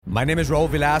My name is Raul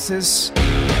Villacis,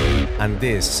 and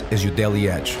this is your Daily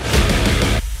Edge.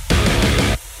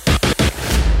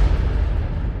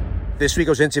 This week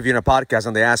I was interviewing a podcast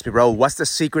and they asked me, Raul, what's the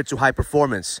secret to high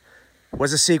performance?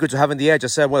 What's the secret to having the edge? I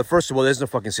said, well, first of all, there's no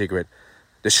fucking secret.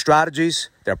 There's strategies,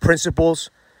 there are principles,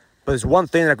 but there's one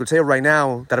thing that I could tell you right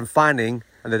now that I'm finding,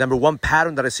 and the number one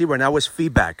pattern that I see right now is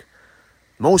feedback.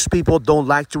 Most people don't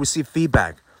like to receive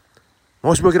feedback.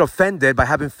 Most people get offended by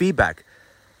having feedback.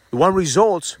 We want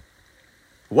results,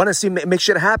 we want to see, make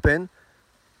shit happen,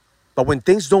 but when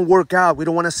things don't work out, we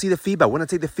don't want to see the feedback. We want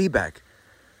to take the feedback.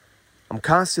 I'm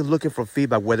constantly looking for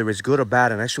feedback, whether it's good or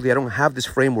bad, and actually I don't have this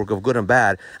framework of good and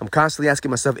bad. I'm constantly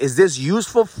asking myself, is this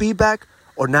useful feedback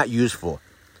or not useful?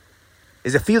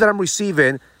 Is the feedback that I'm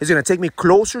receiving, is it going to take me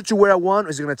closer to where I want,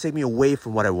 or is it going to take me away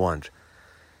from what I want?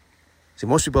 See,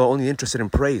 most people are only interested in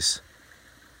praise.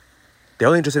 They're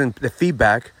only interested in the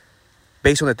feedback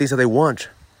based on the things that they want.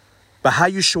 But how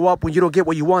you show up when you don't get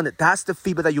what you want, that's the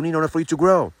feedback that you need in order for you to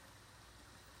grow.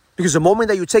 Because the moment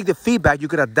that you take the feedback, you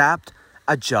could adapt,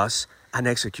 adjust, and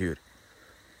execute.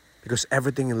 Because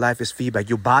everything in life is feedback.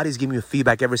 Your body's giving you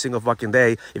feedback every single fucking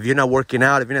day. If you're not working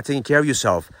out, if you're not taking care of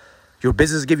yourself, your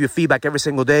business gives you feedback every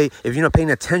single day. If you're not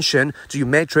paying attention to your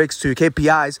metrics, to your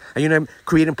KPIs, and you're not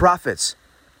creating profits.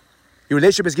 Your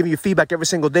relationship is giving you feedback every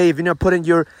single day if you're not putting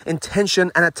your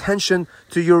intention and attention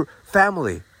to your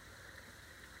family.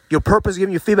 Your purpose is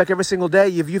giving you feedback every single day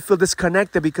if you feel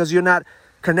disconnected because you're not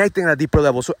connecting at a deeper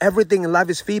level. So everything in life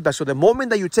is feedback. So the moment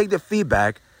that you take the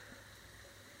feedback,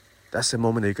 that's the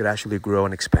moment that you could actually grow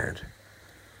and expand.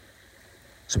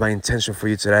 So my intention for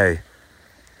you today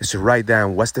is to write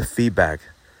down what's the feedback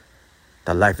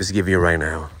that life is giving you right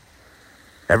now.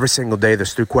 Every single day,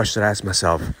 there's 3 questions I ask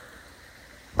myself.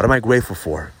 What am I grateful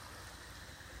for?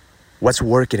 What's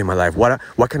working in my life?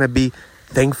 What can I be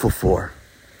thankful for?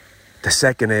 The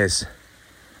second is,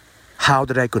 how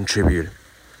did I contribute?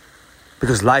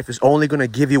 Because life is only going to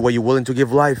give you what you're willing to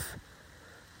give life.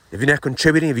 If you're not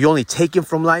contributing, if you're only taking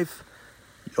from life,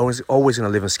 you're always going to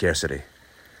live in scarcity.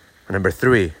 And number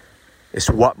 3 is,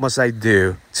 what must I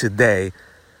do today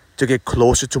to get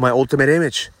closer to my ultimate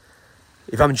image?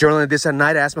 If I'm journaling this at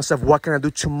night, I ask myself, what can I do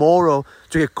tomorrow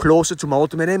to get closer to my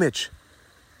ultimate image?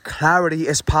 Clarity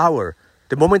is power.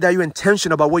 The moment that you're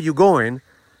intentional about where you're going,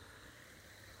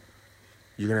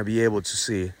 you're going to be able to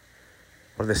see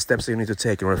what are the steps that you need to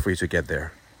take in order for you to get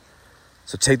there.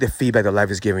 So take the feedback that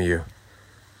life is giving you.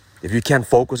 If you can't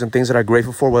focus on things that are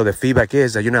grateful for, well, the feedback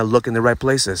is that you're not looking in the right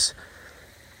places.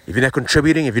 If you're not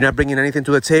contributing, if you're not bringing anything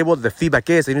to the table, the feedback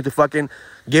is that you need to fucking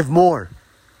give more.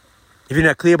 If you're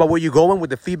not clear about where you're going, what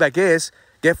the feedback is,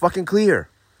 get fucking clear.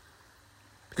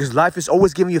 Because life is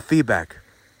always giving you feedback.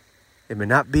 It may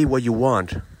not be what you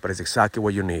want, but it's exactly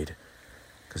what you need.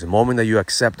 Because the moment that you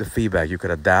accept the feedback, you can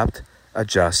adapt,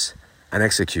 adjust, and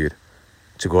execute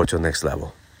to go to the next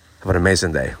level. Have an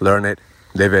amazing day. Learn it,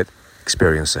 live it,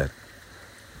 experience it.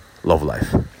 Love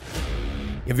life.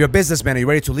 If you're a businessman and you're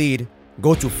ready to lead,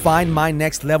 go to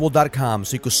findmynextlevel.com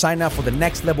so you can sign up for the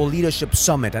Next Level Leadership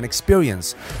Summit, an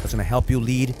experience that's going to help you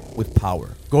lead with power.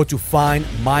 Go to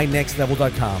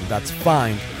findmynextlevel.com. That's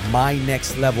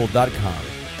findmynextlevel.com.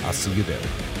 I'll see you there.